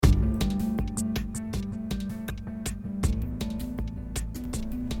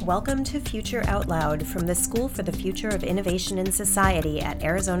Welcome to Future Out Loud from the School for the Future of Innovation in Society at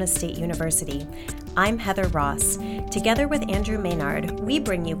Arizona State University. I'm Heather Ross. Together with Andrew Maynard, we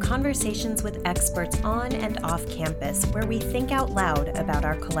bring you conversations with experts on and off campus where we think out loud about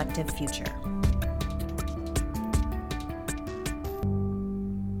our collective future.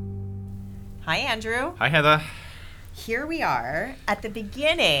 Hi, Andrew. Hi, Heather. Here we are at the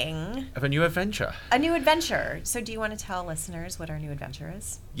beginning Of a new adventure. a new adventure. So do you want to tell listeners what our new adventure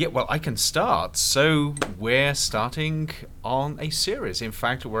is? Yeah, well, I can start. So we're starting on a series. In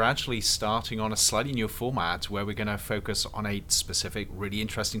fact, we're actually starting on a slightly new format where we're going to focus on a specific, really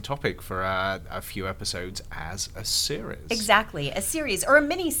interesting topic for a few episodes as a series. Exactly. A series or a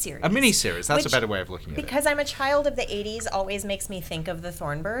mini-series. A mini-series. That's Which, a better way of looking at it. Because I'm a child of the 80s, always makes me think of the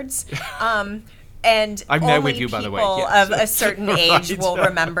Thornbirds. And I'm there only with you, by the way. people Yes. of a certain age Right. will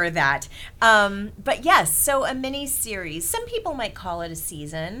remember that. But yes, so a mini-series. Some people might call it a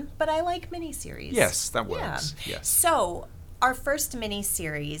season, but I like mini-series. Yes, that works. Yeah. Yes. So our first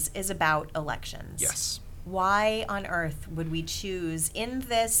mini-series is about elections. Yes. Why on earth would we choose in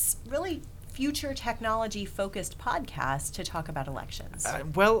this really future technology-focused podcast to talk about elections?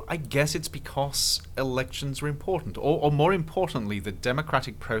 Well, I guess it's because elections are important, or more importantly, the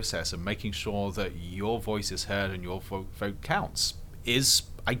democratic process of making sure that your voice is heard and your vote counts is,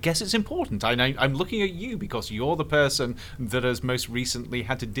 I guess it's important. I'm looking at you because you're the person that has most recently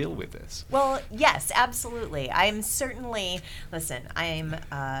had to deal with this. Well, yes, absolutely. I'm a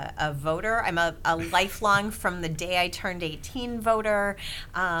voter. I'm a lifelong from the day I turned 18 voter.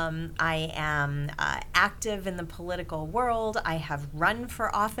 I am active in the political world. I have run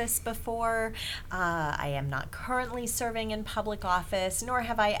for office before. I am not currently serving in public office, nor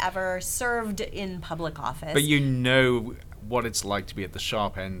have I ever served in public office. But you know what it's like to be at the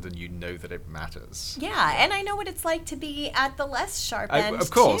sharp end, and you know that it matters. Yeah, and I know what it's like to be at the less sharp end,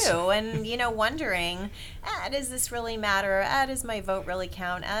 of course. too, and, wondering, does this really matter? Does my vote really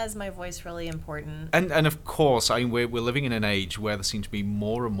count? Is my voice really important? And of course, we're living in an age where there seem to be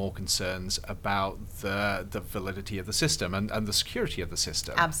more and more concerns about the validity of the system and the security of the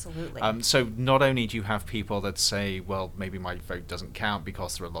system. Absolutely. So not only do you have people that say, well, maybe my vote doesn't count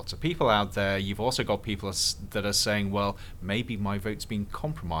because there are lots of people out there, you've also got people that are saying, well, maybe my vote's been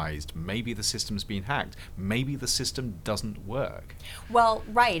compromised, maybe the system's been hacked, maybe the system doesn't work. Well,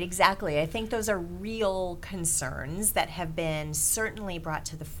 right, exactly. I think those are real concerns that have been certainly brought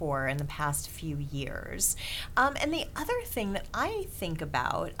to the fore in the past few years. And the other thing that I think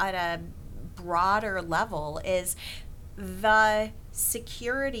about at a broader level is the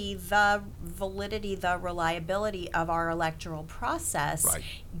security, the validity, the reliability of our electoral process Right.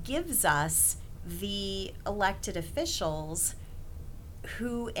 gives us the elected officials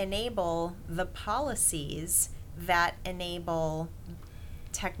who enable the policies that enable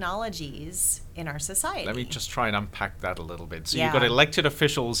technologies in our society. Let me just try and unpack that a little bit. So Yeah. you've got elected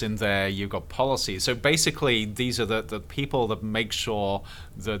officials in there, you've got policies. So basically, these are the people that make sure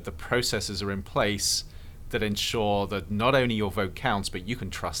that the processes are in place that ensure that not only your vote counts, but you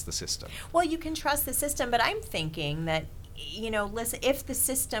can trust the system. Well, you can trust the system, but I'm thinking that, listen, if the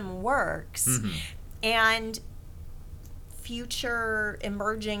system works and future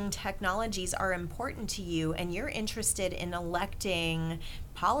emerging technologies are important to you and you're interested in electing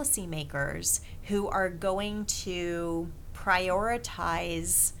policymakers who are going to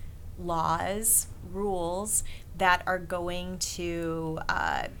prioritize laws, rules that are going to,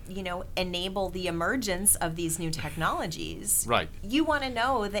 enable the emergence of these new technologies. Right. You want to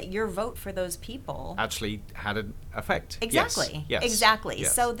know that your vote for those people Actually had an effect. Exactly. Yes. Exactly.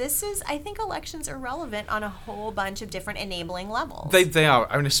 Yes. So I think elections are relevant on a whole bunch of different enabling levels. They are,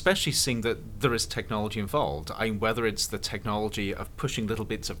 and especially seeing that there is technology involved. Whether it's the technology of pushing little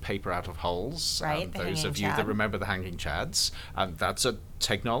bits of paper out of holes, Right, the those hanging of you chad. that remember the hanging chads, that's a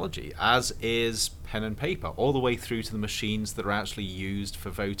technology, as is pen and paper, all the way through to the machines that are actually used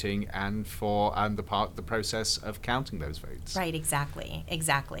for voting and the process of counting those votes. Right,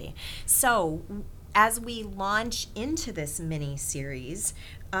 exactly. So as we launch into this mini series,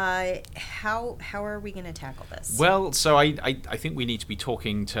 how are we going to tackle this? Well, so I think we need to be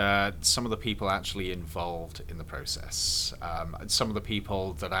talking to some of the people actually involved in the process, some of the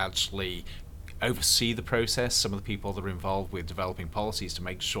people that actually oversee the process, some of the people that are involved with developing policies to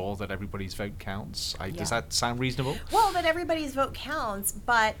make sure that everybody's vote counts. Does that sound reasonable? Well, that everybody's vote counts,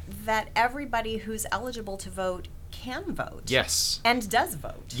 but that everybody who's eligible to vote can vote. Yes. And does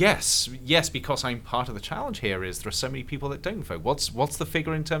vote. Yes, because I'm part of the challenge here is there are so many people that don't vote. What's the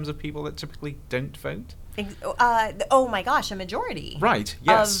figure in terms of people that typically don't vote? Oh my gosh, a majority. Right,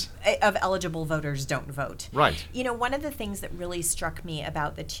 yes. Of eligible voters don't vote. Right. You know, one of the things that really struck me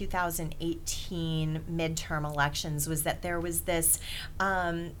about the 2018 midterm elections was that there was this,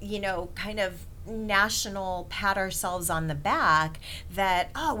 kind of national pat ourselves on the back that,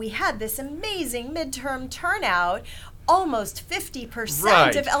 we had this amazing midterm turnout, almost 50%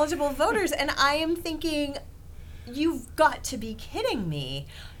 Right. of eligible voters. And I am thinking, you've got to be kidding me.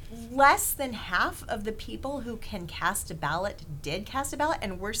 Less than half of the people who can cast a ballot did cast a ballot,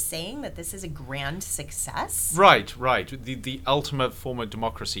 and we're saying that this is a grand success? Right. The ultimate form of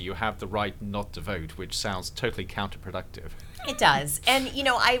democracy, you have the right not to vote, which sounds totally counterproductive. It does. And,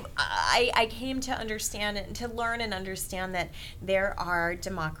 I came to understand and to learn and understand that there are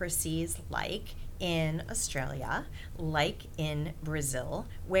democracies like in Australia, like in Brazil,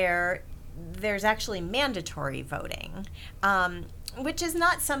 where there's actually mandatory voting. Which is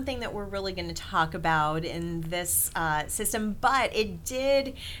not something that we're really going to talk about in this system, but it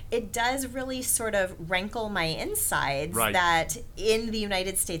does really sort of rankle my insides Right. that in the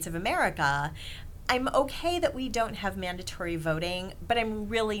United States of America, I'm okay that we don't have mandatory voting, but I'm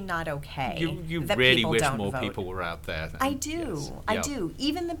really not okay You that really people wish don't more vote. people were out there. Then. I do. Yes. I Yeah. do.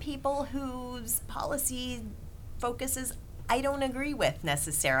 Even the people whose policy focuses I don't agree with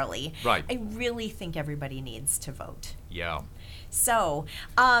necessarily. Right. I really think everybody needs to vote. Yeah. So,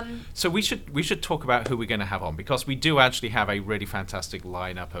 So we should talk about who we're going to have on, because we do actually have a really fantastic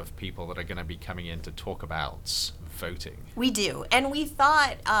lineup of people that are going to be coming in to talk about voting. we do. And we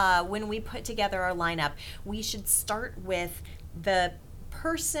thought when we put together our lineup, we should start with the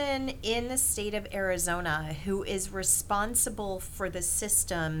person in the state of Arizona who is responsible for the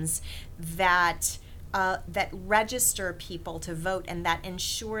systems that register people to vote and that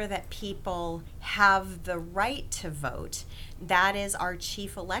ensure that people have the right to vote. That is our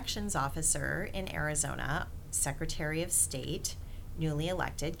chief elections officer in Arizona, Secretary of State, newly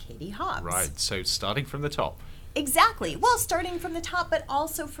elected Katie Hobbs. Right. So starting from the top. Exactly. Well, starting from the top, but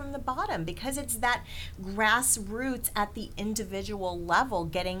also from the bottom, because it's that grassroots at the individual level,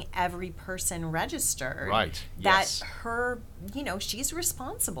 getting every person registered. Right. That Yes. her, she's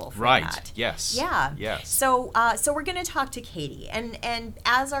responsible for Right. that. Yes. Yeah. Yes. So we're going to talk to Katie, and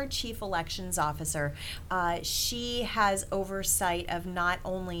as our chief elections officer, she has oversight of not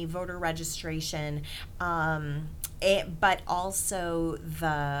only voter registration, but also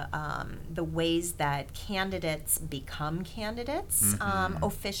the ways that candidates become candidates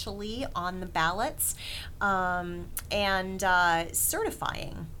officially on the ballots, and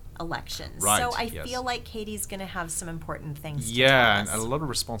certifying elections. Right, So I yes. feel like Katie's going to have some important things to Yeah, and tell us. a lot of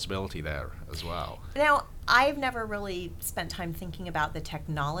responsibility there as well. Now, I've never really spent time thinking about the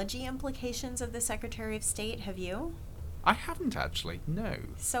technology implications of the Secretary of State. Have you? I haven't actually, no.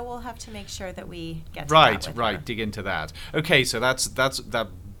 So we'll have to make sure that we get to Right, that with right. her. Dig into that. Okay, so that's that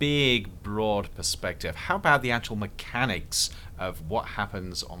big, broad perspective. How about the actual mechanics of what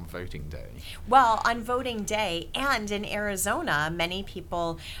happens on voting day? Well, on voting day and in Arizona, many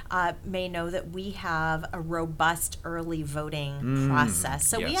people may know that we have a robust early voting process.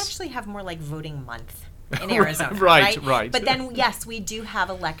 So we yes. actually have more like voting month in Arizona. Right, right. But then, yes, we do have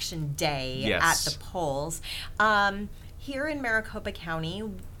election day Yes. at the polls. Here in Maricopa County,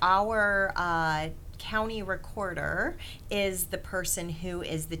 our county recorder is the person who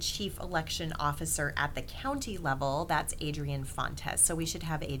is the chief election officer at the county level. That's Adrian Fontes. So we should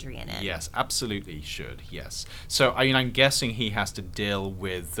have Adrian in. Yes, absolutely should, yes. So, I mean, I'm guessing he has to deal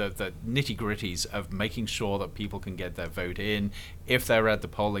with the nitty-gritties of making sure that people can get their vote in. If they're at the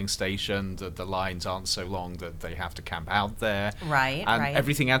polling station, the lines aren't so long that they have to camp out there. Right, and right.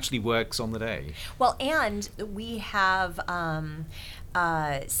 everything actually works on the day. Well, and we have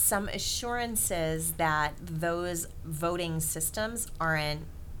some assurances that those voting systems aren't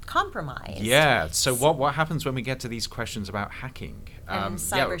compromised. Yeah. So what happens when we get to these questions about hacking? And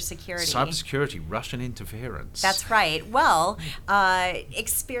cybersecurity. Cybersecurity, Russian interference. That's right. Well,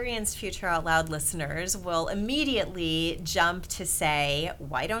 experienced Future Out Loud listeners will immediately jump to say,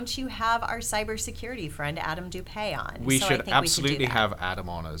 why don't you have our cybersecurity friend Adam Dupay on? We So I should think absolutely we should do that. have Adam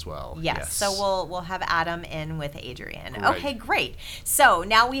on as well. Yes. So we'll have Adam in with Adrian. Great. Okay, great. So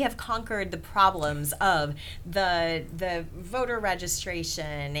now we have conquered the problems of the voter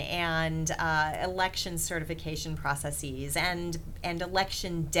registration and election certification processes and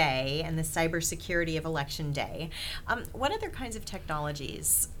election day and the cybersecurity of election day. What other kinds of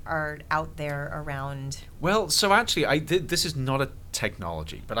technologies are out there around? Well, so actually, this is not a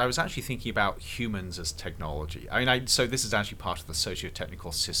technology, but I was actually thinking about humans as technology. I mean, so this is actually part of the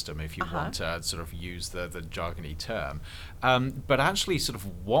socio-technical system, if you want to sort of use the jargony term. But actually, sort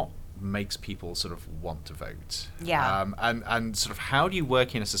of what makes people sort of want to vote? And sort of how do you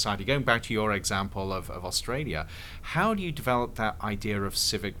work in a society? Going back to your example of Australia, how do you develop that idea of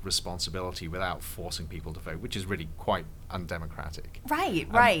civic responsibility without forcing people to vote, which is really quite undemocratic? Right.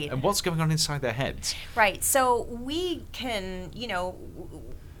 And what's going on inside their heads? Right. So we can,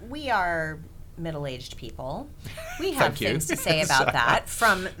 we are middle-aged people. We have things to say about that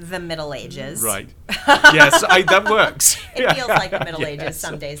from the Middle Ages. Right. Yes, that works. It feels like the Middle Ages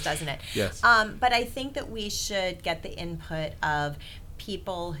some days, doesn't it? Yes. But I think that we should get the input of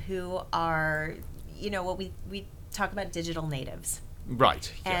people who are, what we talk about, digital natives.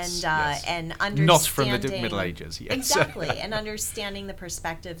 Right. Yes. And understanding, not from the Middle Ages. Yes. Exactly, and understanding the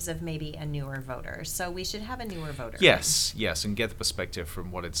perspectives of maybe a newer voter. So we should have a newer voter. Yes, and get the perspective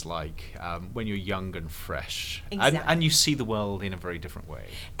from what it's like when you're young and fresh, exactly. and you see the world in a very different way.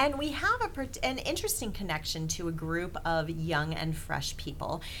 And we have an interesting connection to a group of young and fresh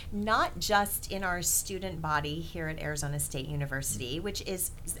people, not just in our student body here at Arizona State University, which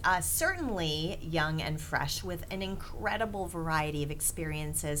is certainly young and fresh with an incredible variety of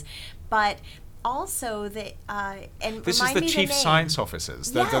experiences, but also this is the chief science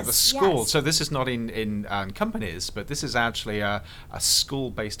officers, the school. Yes. So this is not in companies, but this is actually a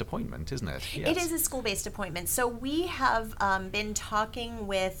school-based appointment, isn't it? Yes. It is a school-based appointment. So we have been talking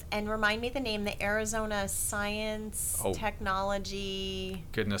with, and remind me the name, the Arizona Science Technology.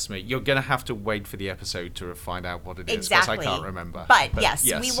 Goodness me, you're going to have to wait for the episode to find out what it is, exactly. because I can't remember. But yes,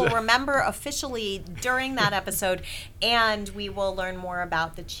 we will remember officially during that episode, and we will learn more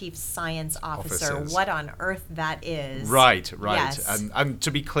about the chief science officer. What on earth that is. Right. Yes. And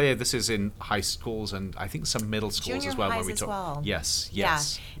to be clear, this is in high schools and I think some middle schools Junior as well. Highs when we talk. Well. Yes. Yeah,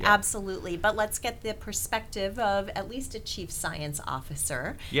 absolutely. But let's get the perspective of at least a chief science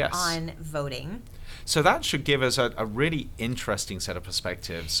officer on voting. So that should give us a really interesting set of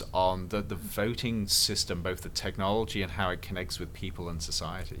perspectives on the voting system, both the technology and how it connects with people and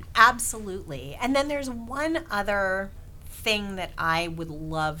society. Absolutely. And then there's one other thing that I would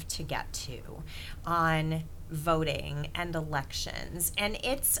love to get to on voting and elections, and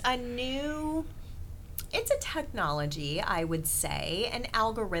it's a technology, I would say, an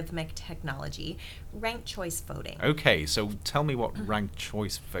algorithmic technology, ranked choice voting. Okay, so tell me what ranked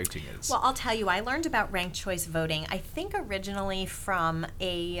choice voting is. Well, I'll tell you, I learned about ranked choice voting, I think originally from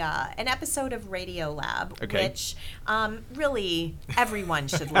an episode of Radiolab, which really everyone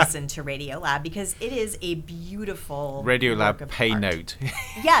should listen to Radiolab because it is a beautiful Radiolab, pay art. note.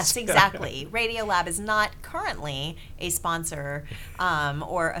 Yes, exactly. Radiolab is not currently a sponsor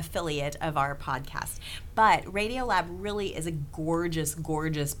or affiliate of our podcast. But Radiolab really is a gorgeous,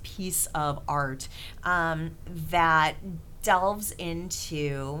 gorgeous piece of art that delves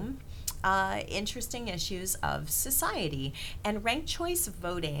into interesting issues of society. And ranked choice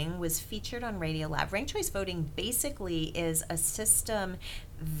voting was featured on Radiolab. Ranked choice voting basically is a system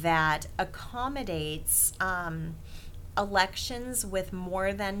that accommodates elections with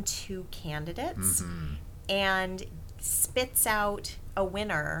more than two candidates and spits out a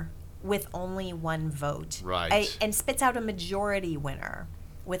winner with only one vote. Right. And spits out a majority winner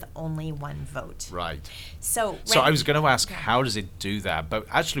with only one vote. Right. So I was going to ask, how does it do that? But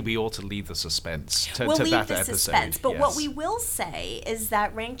actually, we ought to leave the suspense to that episode. Suspense. But what we will say is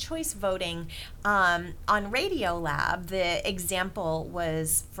that ranked choice voting on Radiolab, the example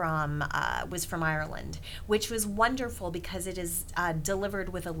was from Ireland, which was wonderful because it is delivered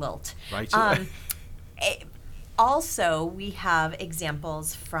with a lilt. Right. Also, we have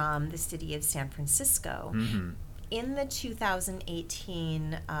examples from the city of San Francisco. In the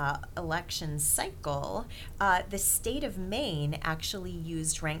 2018 election cycle, the state of Maine actually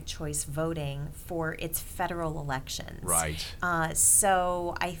used ranked choice voting for its federal elections. Right.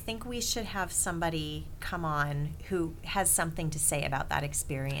 So I think we should have somebody come on who has something to say about that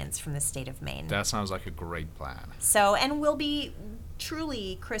experience from the state of Maine. That sounds like a great plan. So, and we'll be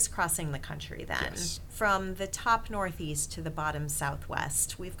truly crisscrossing the country then. Yes. From the top northeast to the bottom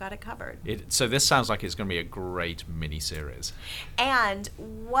southwest, we've got it covered. So this sounds like it's going to be a great mini-series. And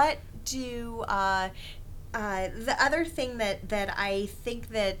what do the other thing that I think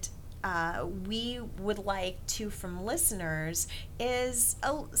that we would like to from listeners is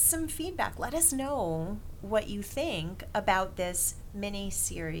some feedback. Let us know what you think about this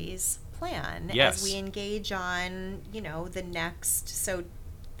mini-series plan as we engage on, the next. So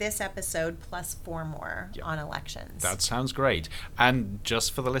this episode plus 4 more Yep. on elections. That sounds great. And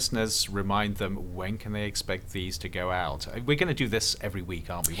just for the listeners, remind them, when can they expect these to go out? We're going to do this every week,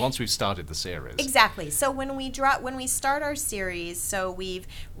 aren't we? Once we've started the series. Exactly. So when we start our series, so we've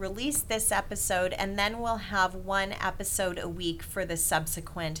released this episode, and then we'll have one episode a week for the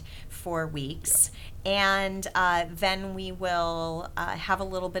subsequent 4 weeks. Yeah. And then we will have a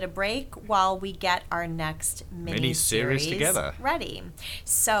little bit of break while we get our next mini-series together ready.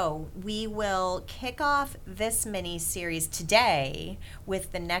 So we will kick off this mini-series today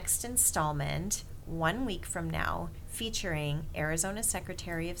with the next installment 1 week from now, featuring Arizona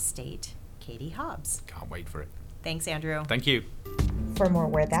Secretary of State Katie Hobbs. Can't wait for it. Thanks, Andrew. Thank you. For more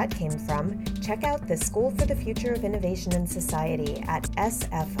Where That Came From, check out the School for the Future of Innovation and Society at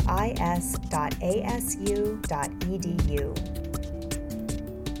sfis.asu.edu.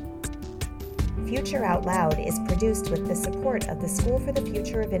 Future Out Loud is produced with the support of the School for the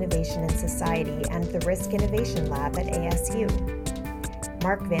Future of Innovation and Society and the Risk Innovation Lab at ASU.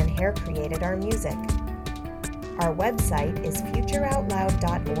 Mark Van Hare created our music. Our website is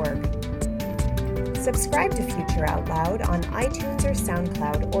futureoutloud.org. Subscribe to Future Out Loud on iTunes or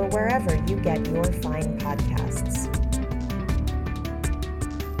SoundCloud or wherever you get your fine podcasts.